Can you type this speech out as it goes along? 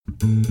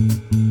This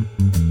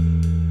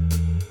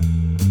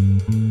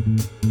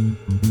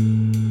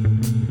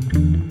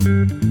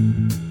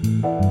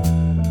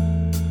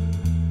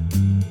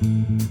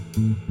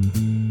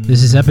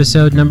is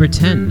episode number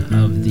 10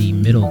 of the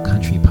Middle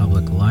Country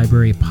Public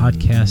Library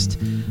podcast.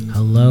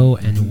 Hello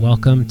and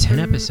welcome. 10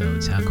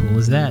 episodes. How cool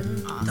is that?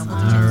 Awesome.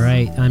 All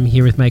right. I'm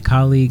here with my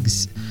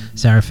colleagues,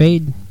 Sarah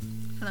Fade.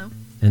 Hello.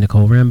 And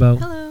Nicole Rambo.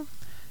 Hello.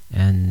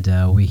 And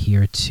we're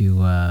here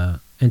to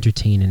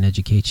entertain and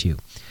educate you.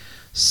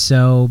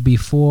 So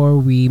before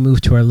we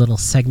move to our little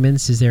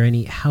segments, is there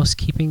any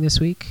housekeeping this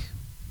week?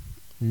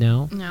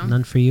 No?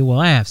 None for you? Well,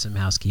 I have some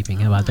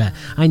housekeeping. How about that?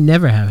 I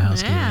never have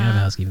housekeeping. Yeah. I have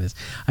housekeeping this.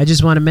 I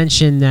just want to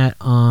mention that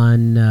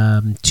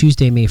on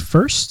Tuesday, May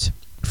 1st,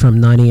 from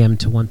 9 a.m.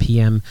 to 1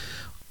 p.m.,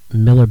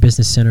 Miller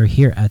Business Center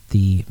here at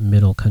the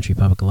Middle Country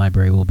Public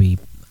Library will be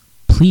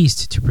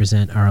pleased to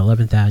present our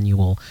 11th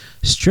annual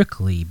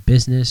Strictly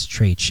Business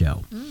Trade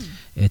Show.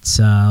 It's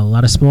a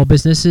lot of small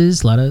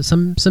businesses, a lot of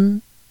some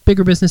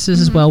bigger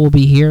businesses as well will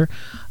be here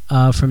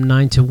from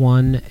 9 to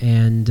 1,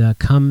 and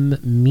come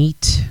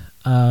meet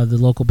the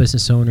local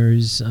business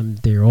owners.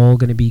 They're all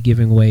going to be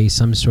giving away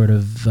some sort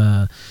of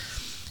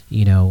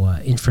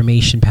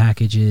information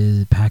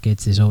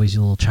packets. There's always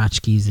little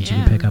tchotchkes that you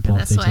can pick up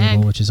off the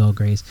table, which is all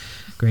great.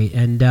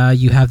 And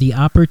you have the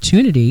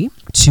opportunity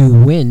to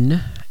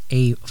win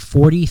a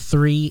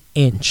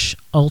 43-inch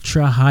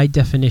ultra high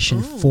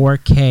definition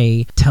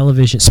 4K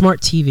television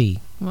smart TV.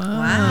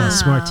 Wow.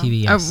 Smart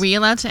TV, yes. Are we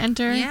allowed to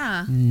enter?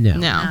 Yeah. No.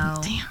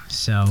 Damn.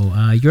 So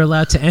you're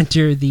allowed to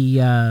enter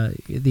the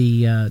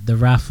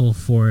raffle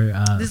for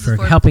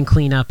helping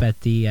clean up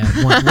at the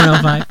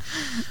 105.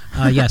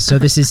 Yes. So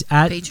this is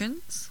at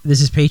patrons. This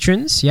is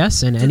patrons,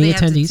 yes, and any they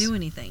have attendees. to do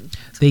anything?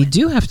 They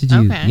do have to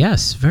do. Okay.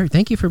 Yes.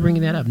 Thank you for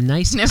bringing that up.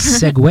 Nice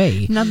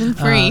segue. Nothing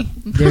free.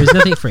 There's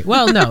nothing free.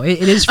 Well, no,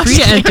 it is free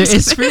to enter.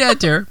 It's free to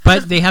enter,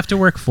 but they have to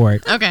work for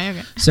it.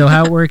 Okay. So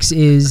how it works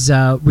is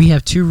we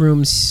have two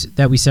rooms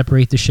that we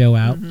separate the show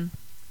out.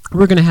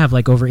 We're going to have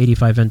like over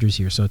 85 vendors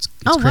here, so it's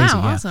crazy.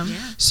 Wow, yeah. awesome. Yeah.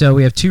 So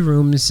we have two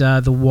rooms,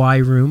 the Y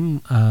room,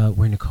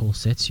 where Nicole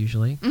sits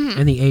usually,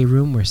 and the A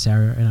room where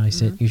Sarah and I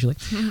sit usually.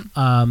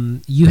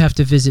 You have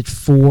to visit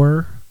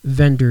 4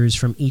 vendors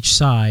from each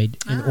side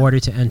in order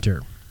to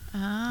enter.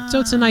 So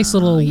it's a nice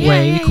little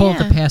way. We call it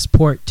the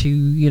passport to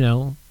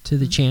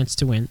the chance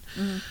to win.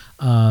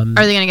 Are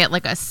they going to get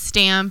like a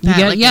stamp at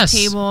the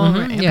table?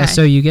 Okay. Yeah,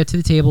 so you get to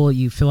the table,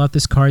 you fill out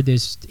this card.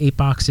 There's 8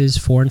 boxes,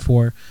 4 and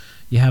 4.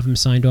 You have them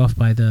signed off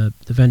by the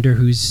vendor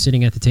who's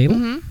sitting at the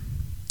table.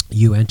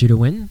 You enter to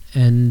win,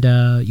 and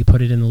you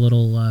put it in the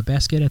little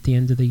basket at the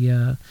end of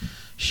the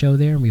show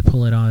there, and we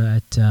pull it on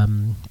at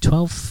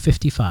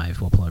 12:55.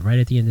 We'll pull it right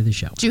at the end of the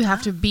show. Do you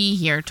have to be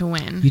here to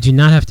win? You do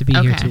not have to be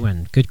here Okay. to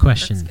win. Good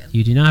question. That's good.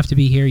 You do not have to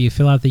be here. You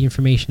fill out the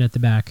information at the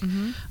back,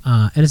 and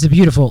it's a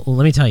beautiful.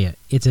 Let me tell you,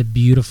 it's a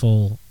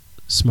beautiful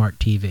smart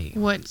TV.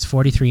 What It's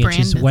 43 brand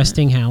inches. is it?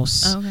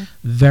 Westinghouse. Oh, okay.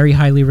 Very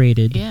highly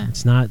rated. Yeah.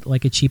 It's not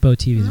like a cheapo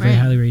TV. It's a very Right.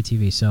 highly rated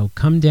TV. So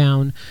come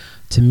down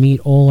to meet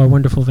all our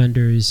wonderful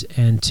vendors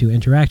and to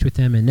interact with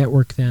them and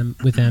network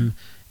with them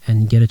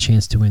and get a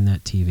chance to win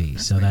that TV.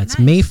 So really that's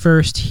nice. May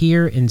 1st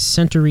here in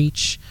Center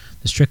Reach,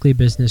 the Strictly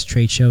Business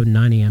Trade Show,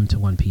 9 a.m. to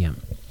 1 p.m.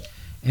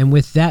 And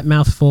with that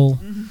mouthful,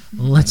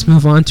 let's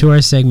move on to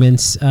our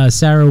segments.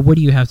 Sarah, what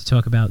do you have to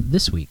talk about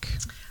this week?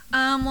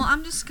 Well,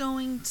 I'm just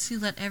going to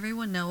let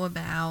everyone know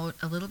about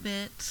a little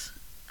bit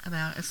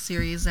about a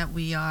series that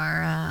we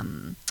are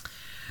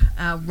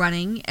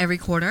running every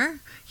quarter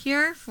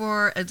here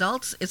for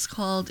adults. It's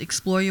called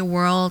Explore Your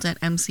World at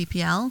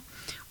MCPL,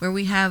 where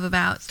we have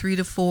about 3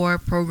 to 4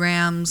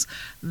 programs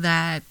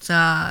that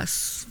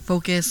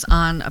focus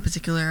on a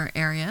particular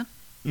area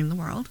in the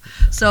world.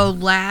 So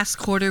last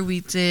quarter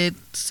we did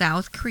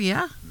South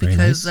Korea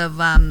because of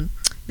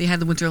they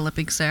had the Winter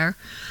Olympics there.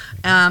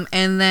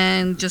 And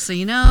then, just so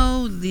you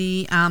know,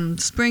 the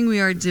spring we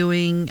are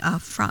doing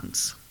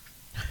France.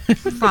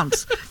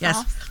 France.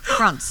 Yes.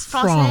 France.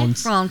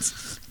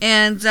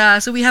 And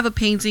so we have a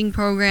painting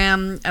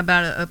program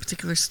about a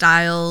particular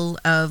style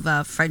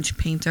of French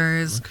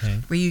painters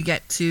where you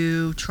get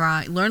to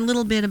learn a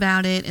little bit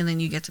about it, and then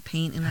you get to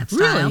paint in that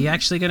style. Really? You're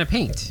actually going to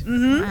paint?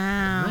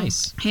 Wow.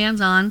 Nice.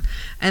 Hands-on.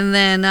 And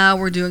then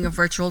we're doing a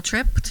virtual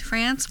trip to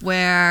France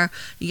where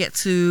you get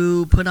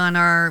to put on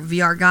our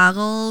VR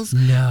goggles.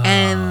 No.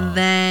 And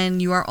then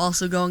you are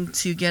also going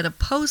to get a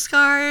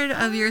postcard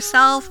of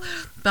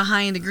yourself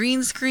behind a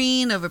green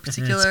screen of a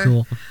particular That's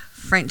cool.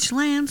 French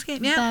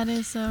landscape. Yeah. That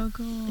is so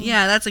cool.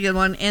 Yeah, that's a good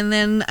one. And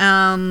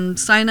then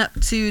sign up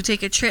to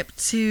take a trip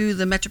to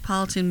the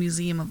Metropolitan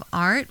Museum of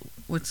Art,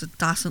 which is a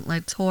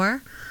docent-led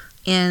tour.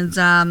 And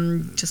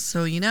just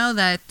so you know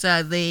that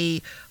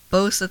they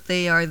boast that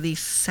they are the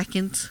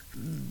second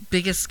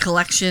biggest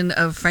collection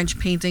of French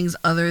paintings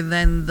other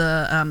than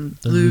the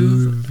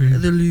Louvre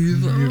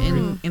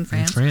in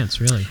France. In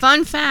France, really.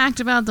 Fun fact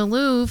about the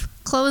Louvre,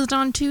 closed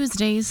on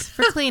Tuesdays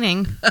for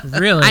cleaning.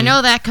 Really? I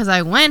know that because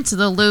I went to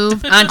the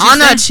Louvre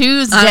on a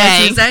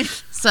Tuesday.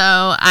 So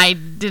I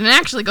didn't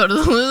actually go to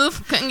the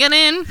Louvre. Couldn't get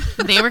in.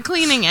 They were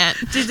cleaning it.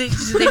 Did they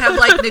have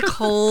like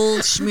Nicole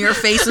Schmier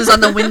faces on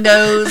the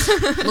windows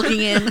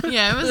looking in?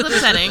 Yeah, it was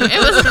upsetting.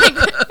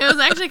 It was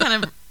actually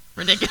kind of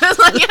ridiculous.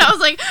 Like, I was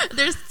like,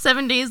 there's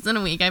 7 days in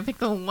a week. I picked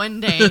the one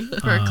day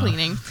for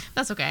cleaning.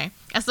 That's okay.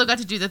 I still got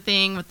to do the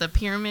thing with the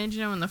pyramid,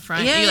 in the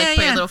front. You put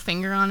your little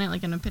finger on it,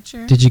 like in a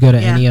picture. Did you go to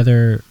any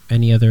other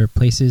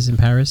places in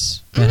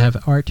Paris that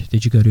have art?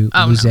 Did you go to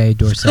Musée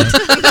d'Orsay?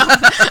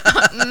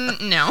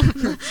 No.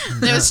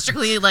 It was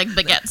strictly like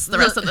baguettes the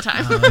rest of the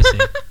time. Oh, I see.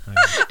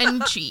 Okay.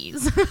 And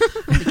cheese.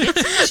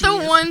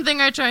 The one thing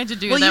I tried to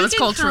do that was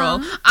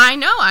cultural. I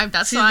know.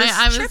 That's why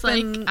I was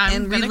like,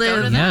 I'm going to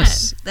go to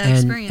that. That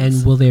experience.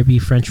 And will there be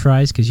French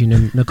fries? Because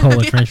Nicole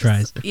at French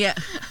fries. Yeah.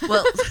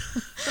 Well,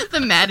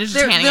 the Mad is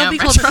just handing out they'll be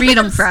called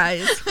freedom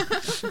fries.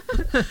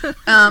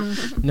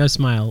 No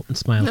smile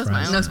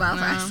fries. No smile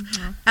fries.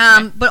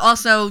 No. But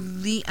also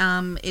the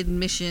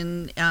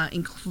admission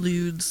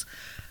includes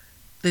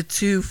the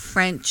 2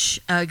 French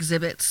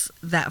exhibits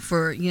that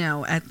for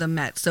at the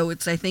Met. So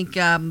it's I think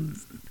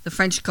the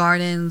French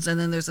Gardens, and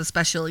then there's a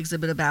special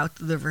exhibit about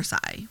the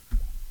Versailles.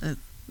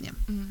 Yeah.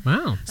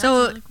 Wow.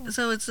 So really cool.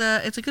 So it's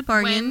a good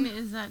bargain. When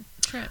is that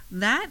trip?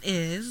 That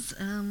is.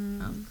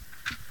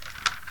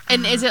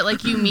 And is it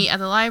like you meet at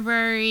the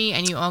library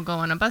and you all go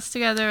on a bus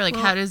together? Like,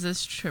 how does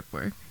this trip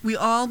work? We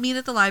all meet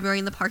at the library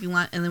in the parking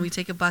lot, and then we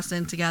take a bus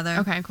in together.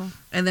 Okay, cool.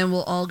 And then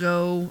we'll all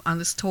go on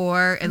this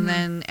tour, and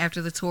then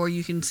after the tour,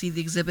 you can see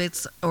the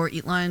exhibits or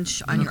eat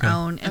lunch on your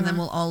own, and then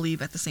we'll all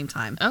leave at the same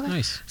time. Okay.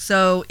 Nice.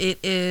 So it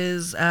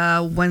is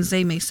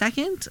Wednesday, May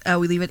 2nd.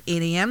 We leave at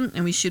 8 a.m.,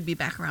 and we should be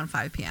back around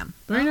 5 p.m.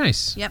 Very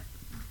nice. Yep.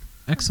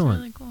 Excellent.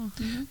 Really cool.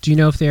 Mm-hmm. Do you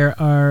know if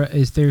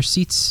is there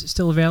seats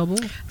still available?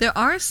 There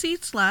are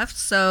seats left,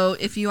 so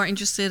if you are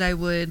interested, I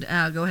would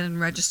go ahead and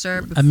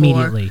register before.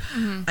 Immediately.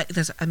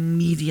 There's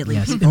immediately,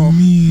 yes. people.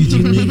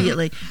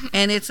 Immediately.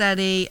 And it's at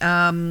a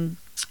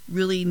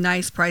really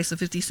nice price of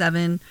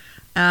 $57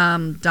 or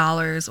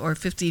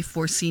 $50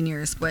 for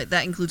seniors, but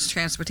that includes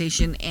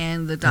transportation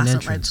and the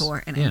Dawson-led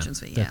tour and entrance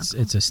fee. Yeah,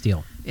 it's a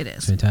steal. It is.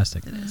 It's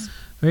fantastic. It is.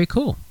 Very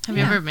cool. Have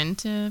you ever been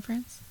to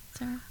France,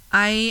 Sarah?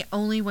 I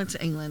only went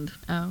to England.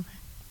 Oh,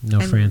 okay. No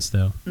France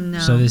though. No.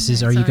 So this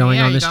is. Are you going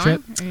on this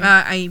trip?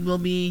 I will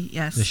be.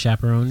 Yes. The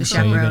chaperone. The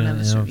chaperone on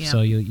this trip. Yeah.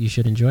 So you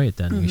should enjoy it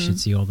then. You should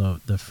see all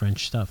the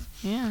French stuff.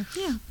 Yeah.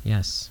 Yeah.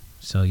 Yes.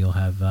 So you'll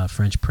have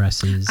French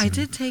presses. I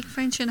did take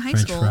French in high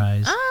French school.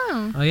 Fries.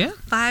 Oh. Oh yeah.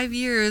 5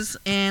 years,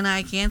 and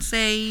I can't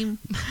say. You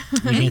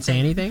can't say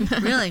anything.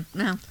 Really?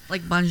 No.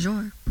 Like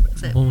bonjour.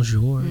 That's it.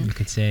 Bonjour. You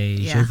could say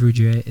Yeah. je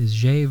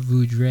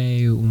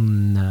voudrais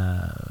une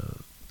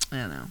I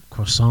don't know.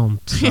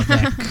 croissant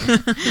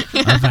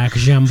avec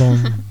jambon,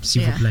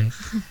 s'il vous plaît.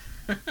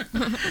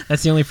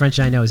 That's the only French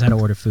I know is how to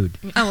order food.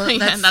 Oh, well,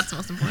 that's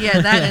most important.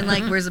 Yeah, that and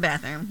like, where's the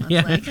bathroom? That's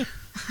Yeah. like, you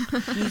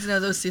need to know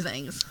those 2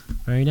 things.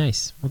 Very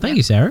nice. Well, thank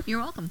you, Sarah.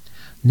 You're welcome.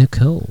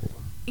 Nicole.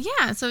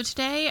 Yeah, so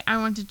today I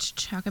wanted to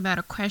talk about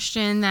a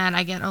question that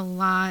I get a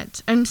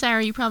lot. And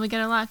Sarah, you probably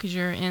get a lot because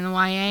you're in the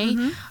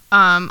YA.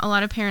 A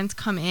lot of parents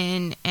come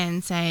in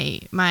and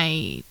say,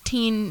 my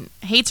teen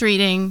hates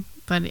reading,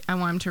 but I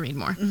want him to read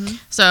more.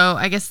 So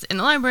I guess in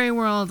the library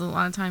world, a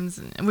lot of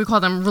times we call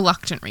them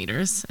reluctant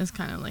readers, is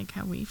kind of like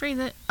how we phrase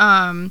it.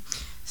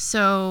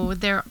 So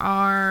there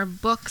are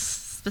books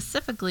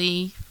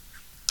specifically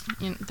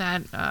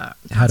that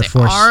how to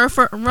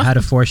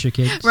force your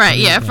kids, right?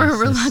 Yeah, for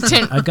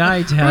reluctant, a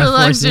guide to how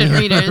reluctant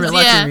readers.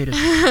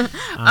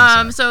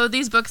 readers. So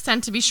these books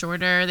tend to be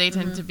shorter. They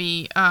tend to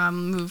be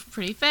move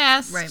pretty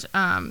fast, right?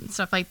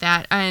 Stuff like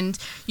that. And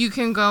you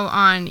can go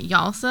on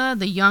YALSA,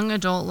 the Young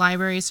Adult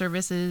Library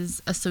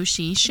Services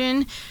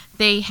Association.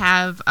 They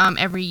have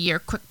every year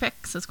quick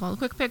picks. It's called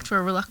quick picks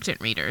for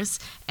reluctant readers.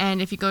 And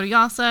if you go to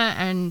YALSA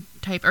and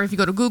type, or if you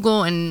go to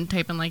Google and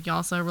type in like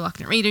YALSA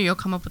reluctant reader, you'll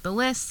come up with a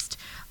list.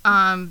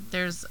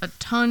 There's a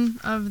ton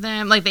of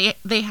them. Like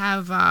they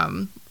have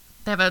a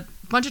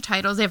bunch of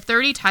titles. They have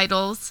 30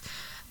 titles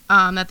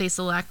that they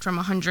select from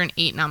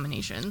 108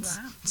 nominations.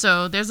 Wow.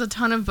 So there's a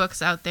ton of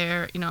books out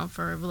there,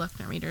 for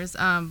reluctant readers.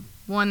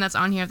 One that's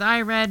on here that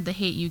I read, The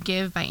Hate You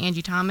Give by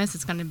Angie Thomas.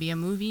 It's going to be a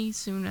movie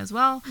soon as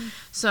well.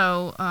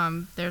 So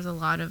there's a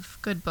lot of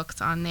good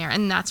books on there.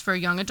 And that's for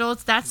young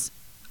adults. I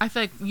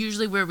feel like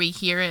usually where we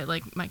hear it,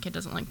 like my kid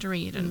doesn't like to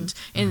read and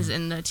is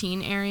in the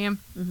teen area.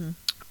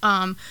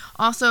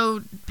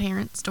 Also,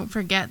 parents, don't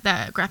forget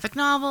that graphic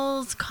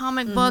novels,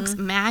 comic books,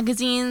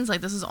 magazines, like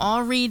this is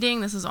all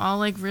reading. This is all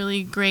like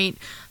really great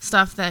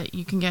stuff that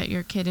you can get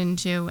your kid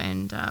into.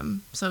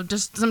 And so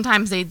just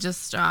sometimes they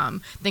just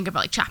think about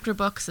like chapter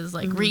books as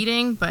like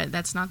reading, but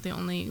that's not the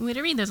only way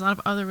to read. There's a lot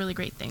of other really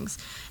great things.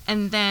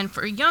 And then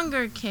for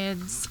younger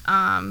kids,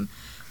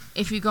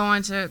 if you go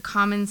onto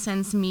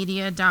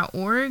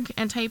commonsensemedia.org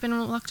and type in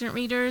reluctant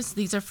readers,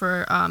 these are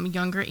for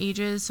younger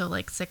ages, so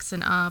like 6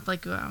 and up,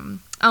 like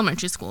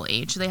elementary school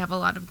age. They have a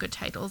lot of good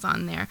titles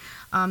on there.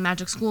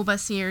 Magic School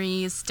Bus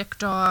series, Stick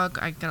Dog.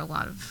 I get a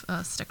lot of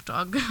Stick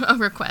Dog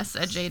requests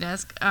at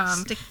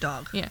JDesk. Stick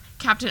Dog. Yeah.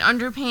 Captain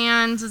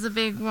Underpants is a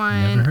big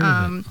one. Never heard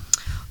of it.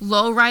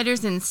 Low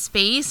Riders in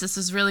Space. This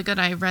is really good.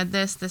 I read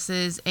this. This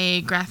is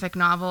a graphic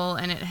novel,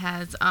 and it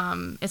has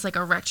it's like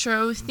a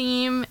retro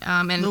theme.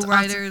 And Low it's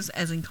Riders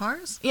as in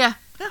cars? Yeah.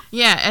 Yeah.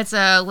 Yeah, it's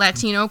a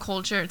Latino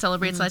culture. It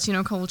celebrates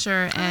Latino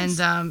culture, Nice.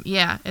 and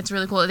yeah, it's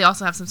really cool. They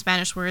also have some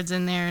Spanish words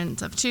in there and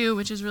stuff too,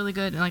 which is really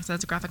good. And like I said,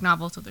 it's a graphic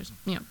novel, so there's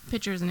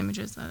pictures and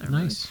images that are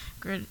Nice.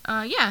 really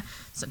good. Yeah,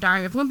 so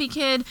Diary of a Wimpy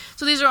Kid.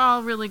 So these are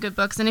all really good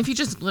books, and if you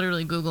just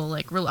literally Google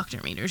like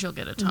reluctant readers, you'll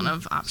get a ton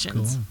of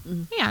options.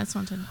 Cool. Yeah, it's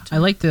fun to. I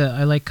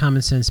like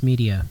Common Sense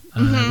Media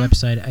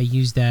website. I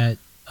use that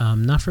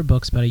not for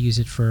books, but I use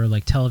it for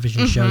like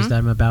television shows that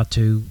I'm about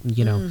to,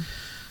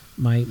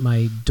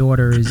 My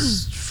daughter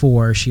is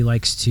 4. She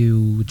likes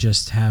to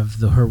just have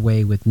her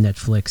way with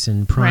Netflix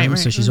and Prime, Right.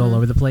 so she's all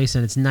over the place,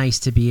 and it's nice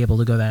to be able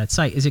to go to that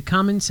site. Is it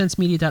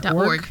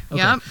commonsensemedia.org? Okay.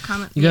 Yep.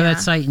 You go to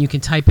that site and you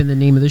can type in the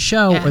name of the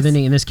show or the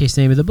name, in this case,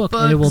 the name of the book,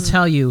 and it will Books,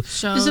 tell you,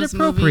 shows, is it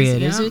appropriate?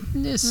 movies, Is yeah. it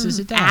this? Is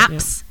it that?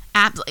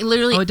 Apps,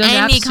 literally Oh, it does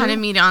any apps kind too? of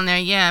media on there.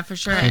 Yeah, for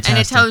sure. And it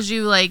Fantastic. tells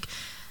you like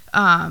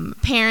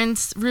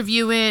parents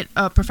review it,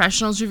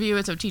 professionals review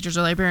it, so teachers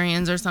or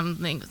librarians or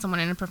someone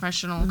in a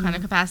professional kind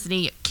of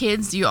capacity.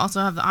 Kids, you also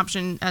have the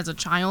option as a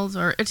child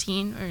or a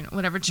teen or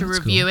whatever to That's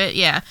review cool. it.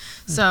 Yeah,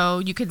 so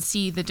you can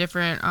see the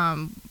different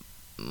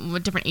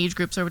what different age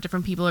groups or what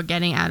different people are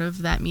getting out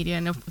of that media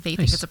and if they think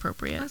Nice. it's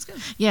appropriate. That's good.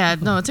 Yeah,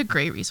 no, it's a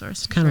great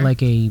resource. It's kind of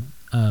like a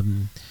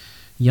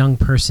young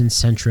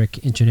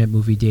person-centric internet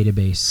movie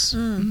database.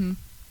 Mm-hmm.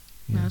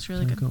 No, it's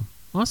really kinda good. Cool.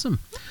 Awesome.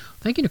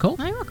 Thank you, Nicole.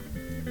 You're welcome.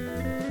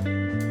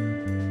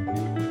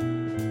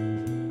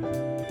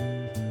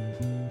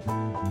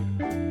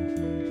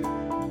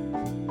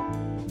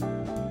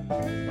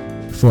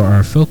 For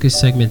our focus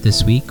segment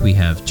this week, we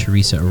have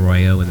Teresa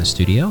Arroyo in the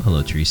studio.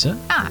 Hello, Teresa.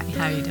 Hi,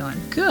 how are you doing?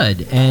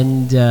 Good.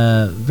 And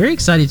very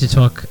excited to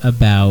talk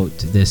about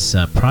this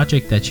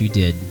project that you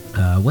did.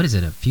 What is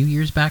it, a few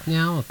years back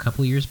now? A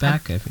couple years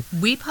back? I think.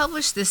 We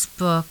published this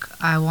book,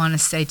 I want to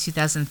say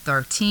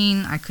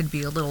 2013. I could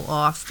be a little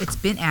off. It's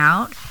been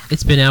out.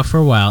 It's been out for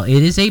a while.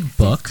 It is a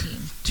book,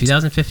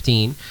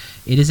 2015. 2015.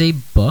 It is a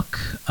book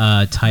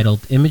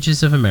titled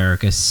Images of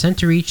America,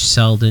 Centereach,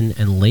 Selden,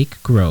 and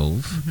Lake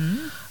Grove.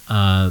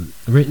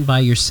 Written by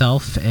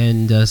yourself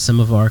and some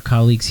of our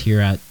colleagues here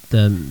at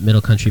the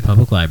Middle Country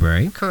Public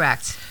Library.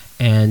 Correct.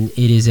 And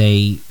it is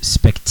a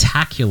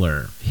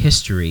spectacular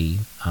history,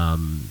 a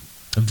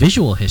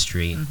visual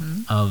history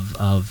of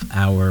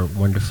our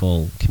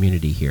wonderful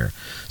community here.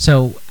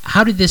 So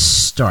how did this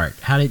start?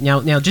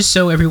 Now just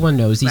so everyone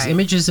knows, these Right.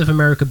 Images of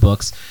America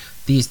books,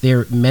 there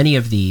are many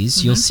of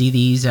these. You'll see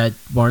these at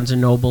Barnes and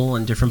Noble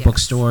and different Yes.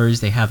 bookstores.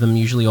 They have them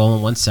usually all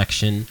in one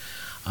section.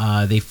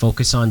 They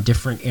focus on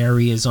different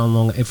areas on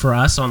Long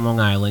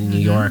Island, New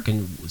York,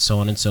 and so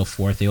on and so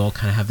forth. They all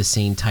kind of have the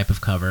same type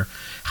of cover.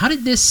 How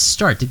did this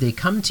start? Did they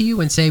come to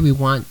you and say, we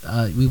want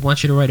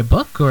you to write a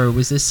book, or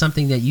was this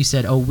something that you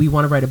said, oh, we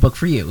want to write a book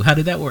for you? How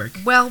did that work?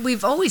 Well,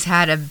 we've always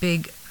had a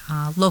big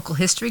local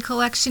history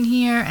collection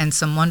here and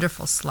some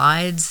wonderful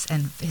slides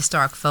and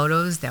historic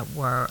photos that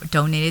were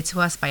donated to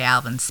us by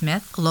Alvin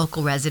Smith, a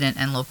local resident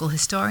and local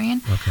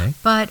historian. Okay.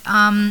 But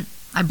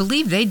I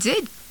believe they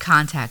did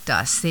contact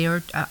us. They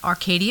are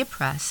Arcadia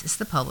Press is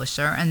the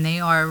publisher, and they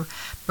are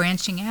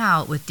branching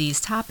out with these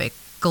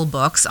topical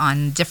books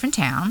on different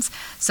towns.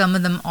 Some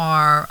of them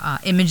are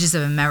Images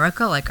of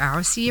America, like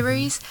our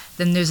series.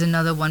 Then there's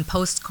another one,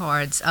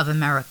 Postcards of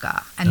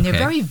America, and they're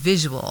Okay. very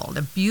visual.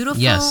 They're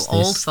beautiful Yes,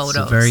 old it's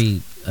photos. a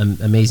very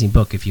amazing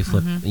book if you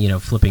flip,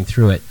 flipping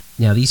through it.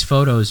 Now, these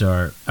photos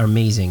are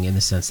amazing in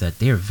the sense that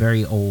they are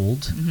very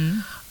old.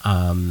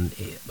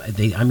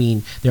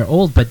 They're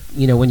old, but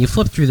when you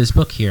flip through this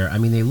book here,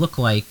 they look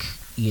like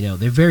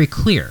they're very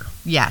clear.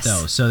 Yes.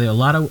 So there a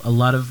lot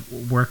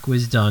of work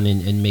was done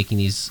in making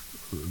these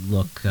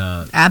look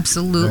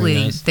Absolutely.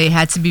 very nice. They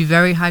had to be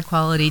very high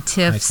quality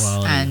TIFFs,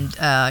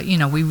 quality.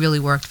 and we really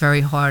worked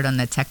very hard on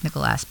the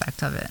technical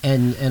aspect of it.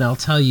 And I'll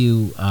tell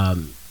you,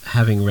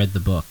 having read the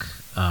book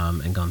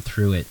and gone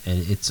through it, and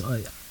it's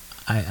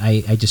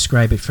I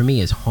describe it for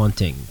me as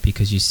haunting,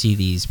 because you see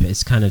these,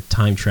 it's kind of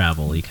time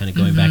travel. You're kind of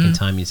going back in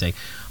time and you say,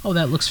 oh,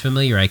 that looks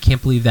familiar. I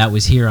can't believe that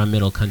was here on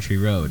Middle Country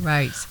Road.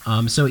 Right.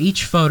 So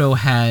each photo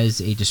has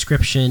a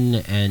description,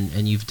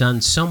 and you've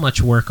done so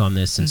much work on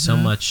this and so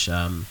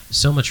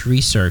much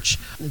research.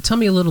 Tell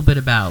me a little bit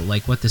about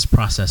what this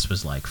process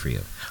was like for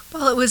you.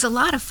 Well, it was a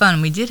lot of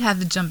fun. We did have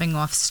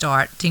the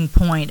starting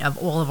point of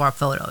all of our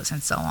photos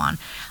and so on.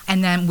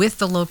 And then with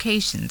the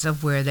locations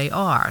of where they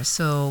are.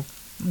 So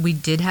we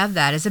did have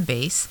that as a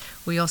base.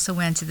 We also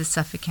went to the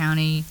Suffolk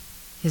County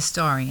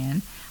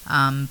historian,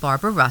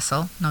 Barbara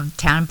Russell,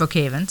 Town of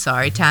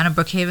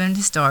Brookhaven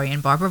historian,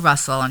 Barbara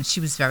Russell, and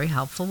she was very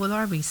helpful with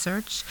our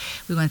research.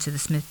 We went to the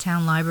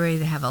Smithtown Library.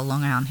 They have a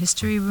Long Island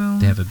history room.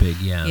 They have a big,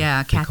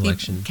 big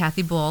collection.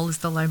 Kathy Ball is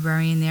the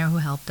librarian there who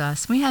helped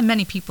us. We had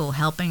many people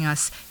helping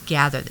us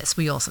gather this.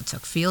 We also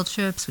took field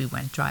trips. We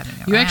went driving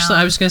around.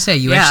 I was going to say,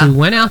 you actually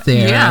went out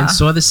there and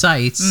saw the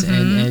sites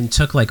and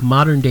took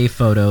modern day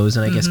photos,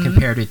 and I guess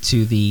compared it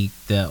to the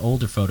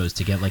older photos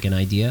to get an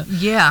idea.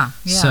 Yeah.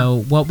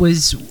 So what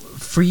was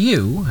for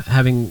you,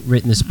 having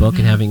written this book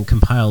and having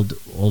compiled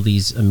all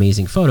these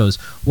amazing photos,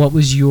 what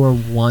was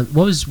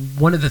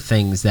one of the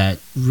things that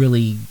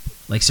really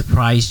like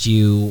surprised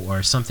you,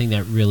 or something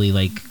that really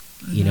like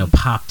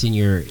popped in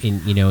your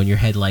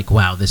head, like,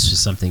 wow, this was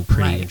something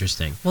pretty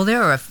interesting? Well,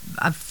 there are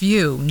a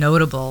few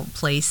notable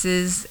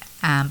places,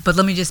 but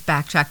let me just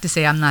backtrack to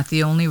say I'm not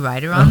the only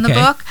writer on the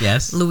book.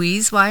 Yes.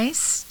 Louise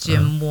Weiss,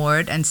 Jim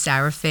Ward, and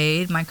Sarah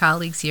Fade, my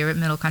colleagues here at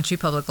Middle Country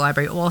Public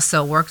Library,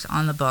 also worked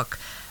on the book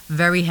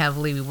very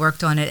heavily. We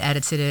worked on it,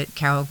 edited it.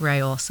 Carol Gray,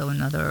 also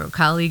another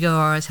colleague of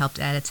ours, helped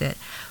edit it.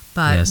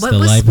 But yes, what the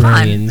was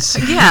librarians.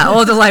 fun,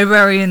 all the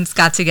librarians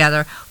got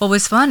together. What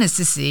was fun is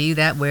to see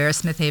that where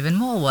Smith Haven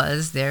Mall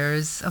was,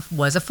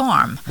 was a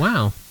farm.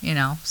 Wow.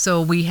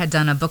 So we had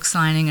done a book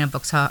signing and a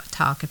book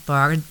talk at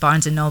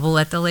Barnes & Noble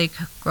at the Lake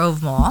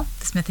Grove Mall,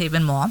 the Smith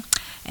Haven Mall.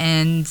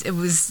 And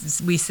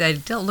we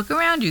said, look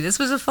around you. This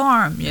was a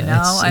farm,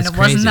 and it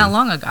wasn't that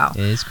long ago.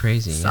 It is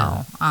crazy.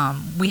 So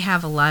we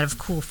have a lot of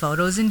cool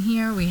photos in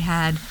here. We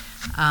had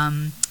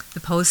the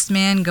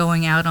postman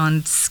going out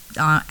on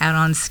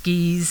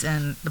skis,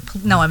 and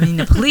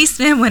the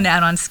policeman went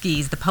out on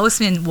skis. The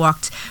postman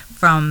walked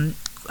from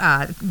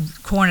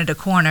corner to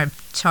corner,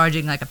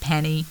 charging like a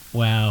penny.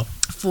 Wow.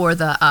 For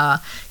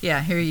the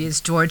here he is,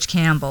 George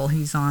Campbell.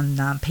 He's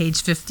on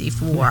page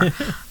 54.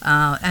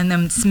 And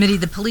then Smitty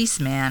the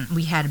policeman.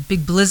 We had a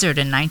big blizzard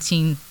in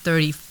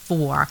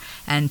 1934,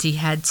 and he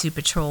had to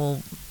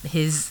patrol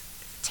his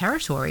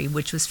territory,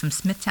 which was from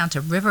Smithtown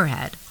to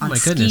Riverhead on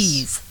skis.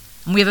 Goodness.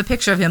 And we have a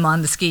picture of him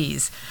on the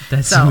skis.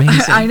 That's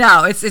amazing. I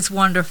know, it's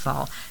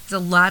wonderful. There's a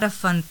lot of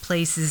fun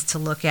places to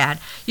look at.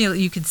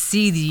 You could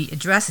see the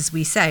addresses.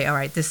 We say, all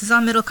right, this is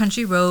on Middle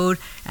Country Road,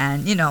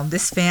 and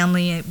this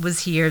family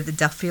was here, the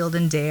Duffield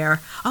and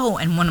Dare. Oh,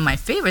 and one of my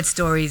favorite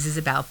stories is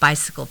about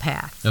Bicycle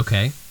Path.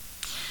 Okay.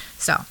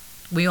 So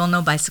we all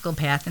know Bicycle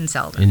Path in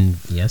Selden.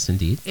 Yes,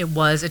 indeed. It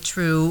was a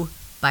true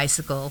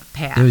bicycle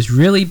path. There was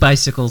really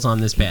bicycles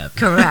on this path.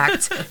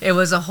 Correct. It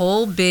was a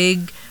whole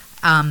big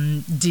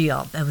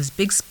deal. It was a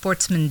big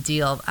sportsman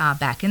deal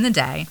back in the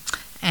day,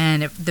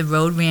 and the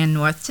road ran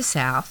north to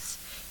south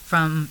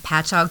from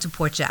Patchogue to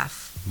Port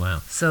Jeff.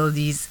 Wow. So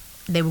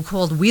they were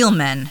called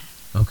wheelmen.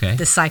 Okay.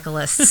 The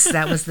cyclists,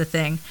 that was the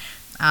thing.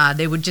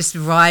 They would just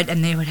ride,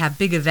 and they would have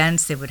big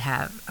events. They would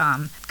have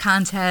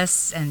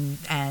contests and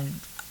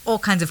all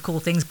kinds of cool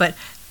things. But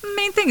the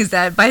main thing is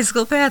that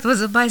Bicycle Path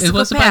was a bicycle path. It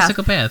was a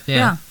bicycle path, yeah.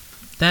 Yeah.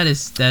 That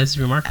is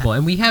remarkable.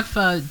 And we have,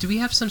 do we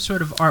have some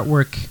sort of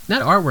artwork,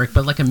 not artwork,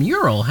 but like a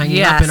mural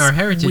hanging up in our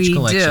heritage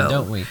collection,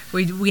 don't we?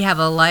 We have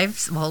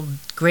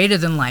greater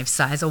than life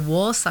size, a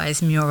wall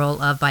size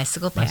mural of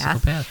Bicycle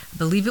Path. I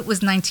believe it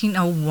was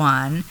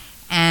 1901,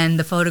 and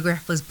the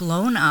photograph was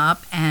blown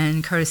up,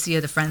 and courtesy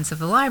of the Friends of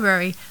the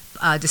Library,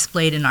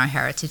 displayed in our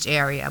heritage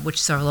area, which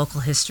is our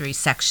local history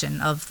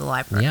section of the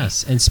library.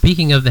 Yes, and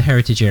speaking of the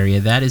heritage area,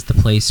 that is the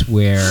place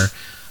where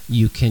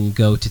you can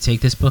go to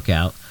take this book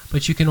out.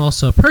 But you can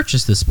also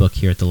purchase this book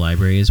here at the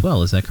library as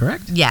well. Is that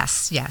correct?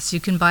 Yes. You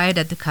can buy it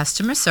at the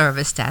customer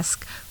service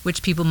desk,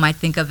 which people might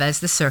think of as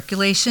the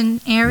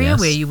circulation area,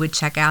 where you would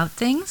check out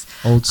things.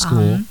 Old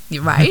school.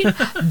 Right.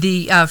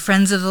 The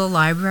Friends of the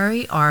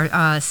Library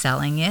are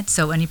selling it,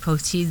 so any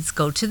proceeds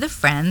go to the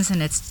Friends,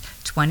 and it's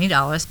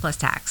 $20 plus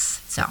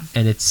tax. So.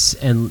 And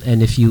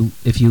if you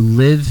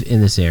live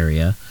in this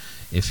area,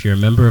 if you're a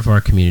member of our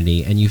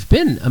community, and you've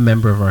been a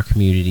member of our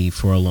community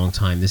for a long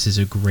time, this is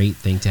a great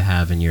thing to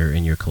have in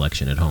your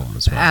collection at home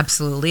as well.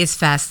 Absolutely. It's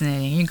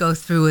fascinating. You go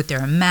through it, there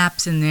are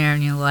maps in there,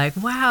 and you're like,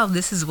 wow,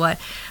 this is what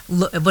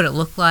it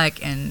looked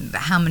like, and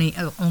how many,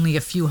 only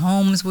a few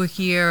homes were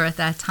here at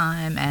that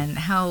time, and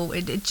how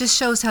it just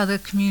shows how the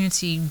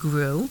community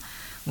grew.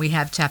 We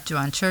have chapter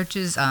on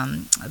churches,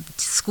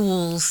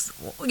 schools,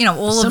 all of the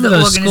organizations. Some of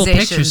those school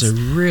pictures are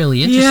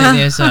really interesting.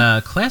 There's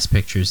class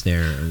pictures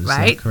there, is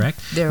that correct?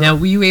 Now,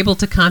 were you able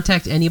to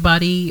contact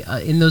anybody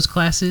in those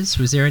classes?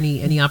 Was there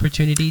any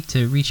opportunity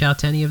to reach out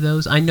to any of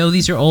those? I know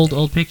these are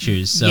old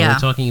pictures, so we're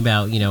talking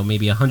about,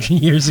 maybe 100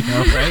 years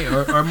ago,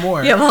 right? Or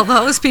more. Yeah, well,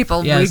 those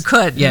people, we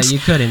couldn't. Yeah, you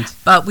couldn't.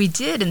 But we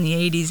did in the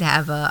 80s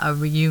have a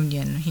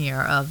reunion here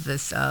of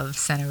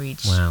Center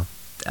Reach. Wow.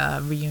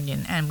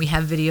 Reunion, and we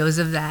have videos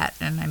of that,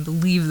 and I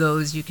believe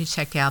those you could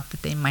check out,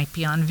 but they might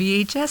be on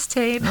VHS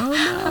tape.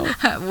 Oh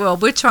no. Well,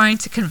 we're trying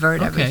to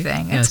convert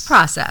everything. Yes. It's a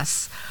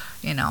process,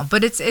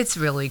 but it's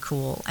really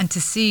cool. And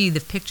to see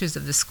the pictures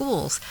of the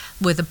schools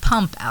with a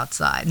pump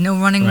outside, no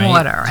running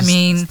water.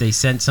 They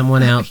sent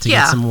someone out to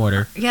get some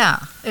water.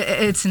 Yeah,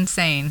 it's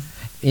insane.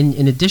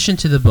 In addition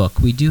to the book,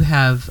 we do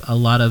have a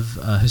lot of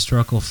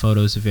historical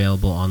photos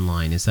available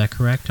online. Is that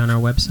correct, on our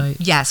website?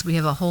 Yes, we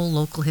have a whole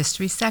local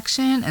history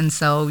section, and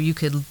so you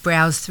could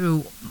browse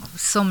through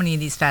so many of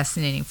these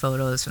fascinating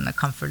photos from the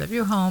comfort of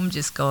your home,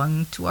 just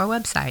going to our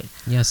website.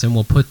 Yes, and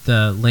we'll put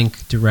the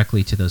link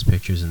directly to those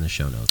pictures in the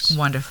show notes.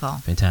 Wonderful.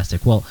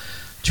 Fantastic. Well,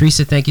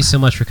 Teresa, thank you so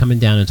much for coming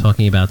down and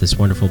talking about this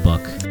wonderful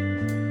book.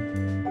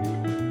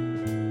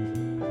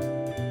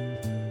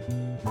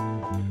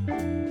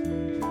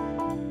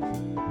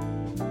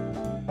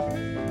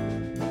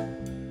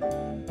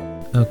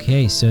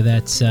 Okay, so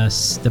that's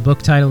the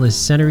book title is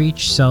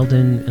Centereach,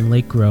 Selden, and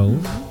Lake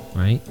Grove,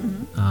 right?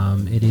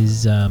 It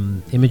is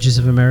Images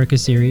of America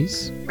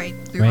series, Right,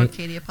 through right?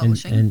 Arcadia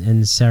Publishing.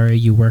 And Sarah,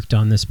 you worked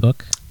on this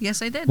book.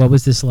 Yes, I did. What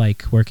was this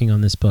like working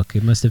on this book?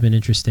 It must have been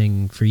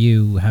interesting for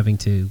you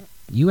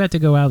you had to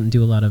go out and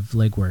do a lot of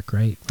legwork,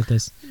 right, with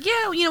this?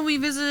 Yeah, we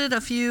visited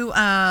a few,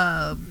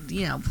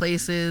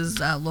 places,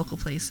 local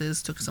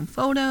places, took some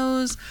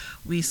photos.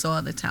 We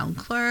saw the town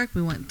clerk.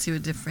 We went to a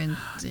different...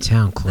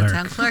 Town clerk. The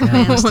town clerk. That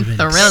man. must have been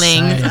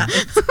Thrilling.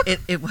 exciting.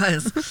 It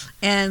was.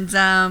 And,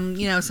 some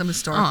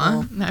historical...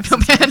 Aw, no, I feel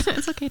bad.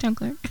 It's okay, town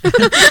clerk.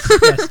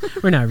 Yes,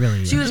 we're not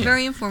really. She was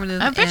very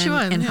informative I bet she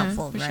was, and yeah,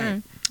 helpful, for right?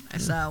 sure.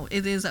 So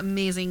it is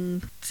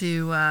amazing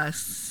to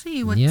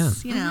see what's,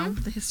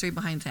 the history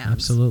behind towns.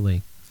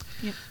 Absolutely.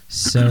 Yep.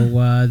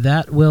 So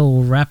that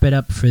will wrap it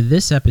up for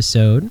this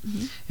episode.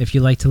 If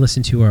you'd like to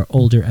listen to our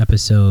older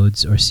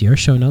episodes or see our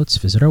show notes,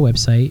 visit our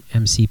website,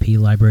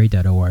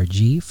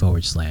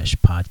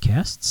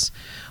 mcplibrary.org/podcasts.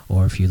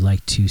 Or if you'd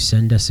like to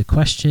send us a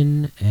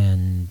question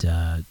and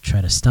try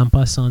to stump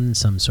us on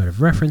some sort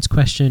of reference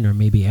question, or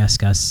maybe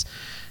ask us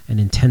an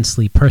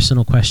intensely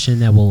personal question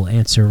that we'll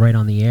answer right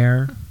on the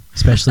air,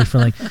 especially for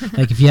like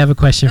if you have a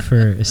question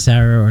for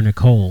Sarah or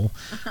Nicole,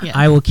 Yeah.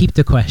 I will keep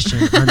the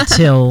question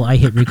until I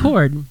hit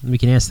record. We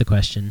can ask the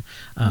question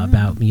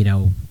about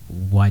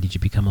why did you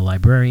become a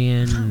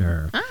librarian,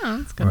 or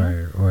that's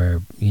good.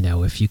 or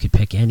if you could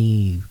pick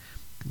any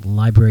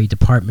library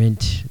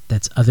department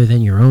that's other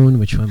than your own,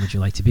 which one would you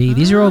like to be?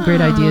 These are all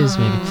great ideas,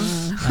 maybe.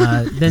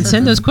 Then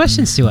send those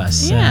questions to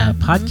us. Yeah.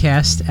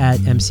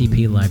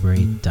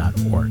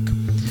 podcast@mcplibrary.org.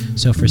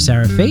 So for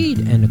Sarah Fade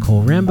and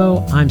Nicole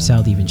Rambo, I'm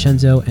Sal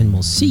DiVincenzo, and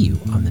we'll see you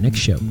on the next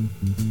show.